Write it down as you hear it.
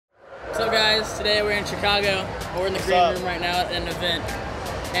guys, today we're in Chicago. We're in the green room right now at an event.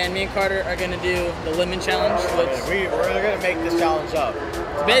 And me and Carter are gonna do the lemon challenge. We're gonna make this challenge up.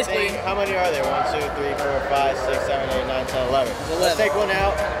 So basically, how many are there? 1, 2, 3, 4, 5, 6, 7, 8, 9, 10, 11. Let's take one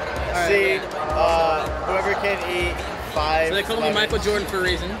out. See, whoever can eat 5. So they call me Michael Jordan for a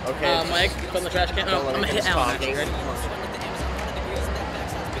reason. Okay. Mike, put in the trash can. Oh, I'm gonna hit Alan. Actually. Ready?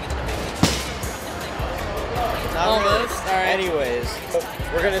 Almost. All right. Anyways,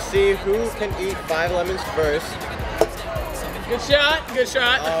 we're gonna see who can eat 5 lemons first. Good shot. Good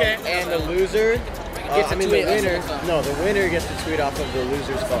shot. Okay. And the loser gets to tweet. The winner gets to tweet off of the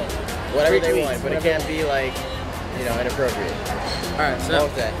loser's phone. Whatever they want, but it can't be like, inappropriate. All right. So.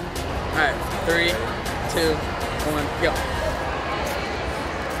 Okay. All right. 3, 2, 1, go.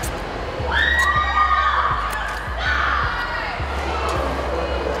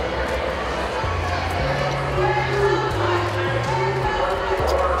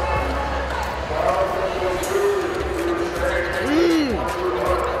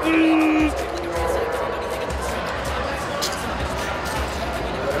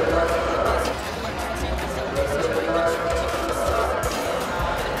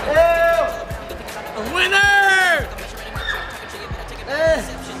 Winner!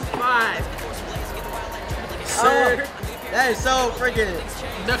 5. Sir. That is so freaking.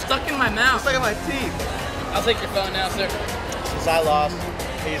 They're stuck in my mouth. Stuck in my teeth. I'll take your phone now, sir. Since I lost,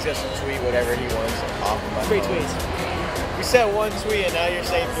 he's gonna tweet whatever he wants off of my 3 phone. tweets. You said 1 tweet and now you're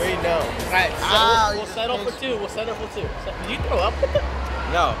saying 3? No. Alright, so we'll settle for 2. We'll settle for 2. Did you throw up with it?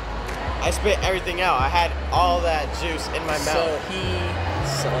 No. I spit everything out. I had all that juice in my mouth. So he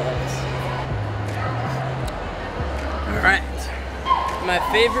sucks. Alright. My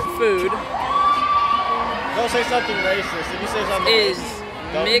favorite food Don't say something racist. If you say something is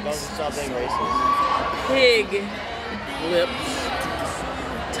racist, don't mixed say something racist. pig lips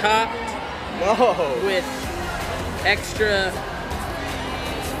topped with extra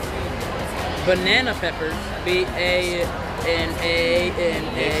banana peppers. B-A-N-A-N-A.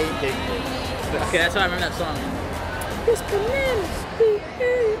 Okay, that's how I remember that song. It's bananas.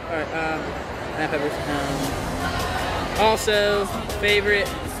 Alright, banana peppers. Also, favorite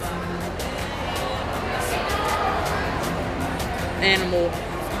animal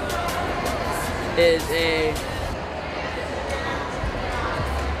is a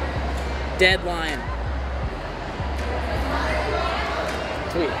dead lion.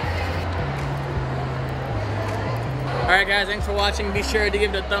 Sweet. Alright guys, thanks for watching. Be sure to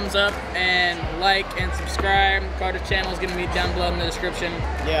give it a thumbs up and like and subscribe. Carter's channel is going to be down below in the description.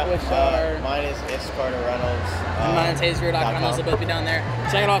 Yeah, mine is Carter Reynolds. And mine is HazeGrier.com. Those will both be down there.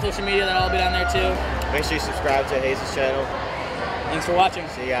 Check out all social media, that'll all be down there too. Make sure you subscribe to Haze's channel. Thanks for watching.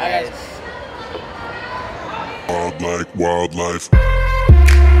 See you guys. Bye, guys. Wildlife.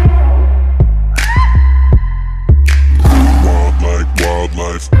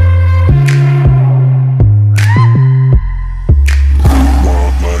 Wildlife.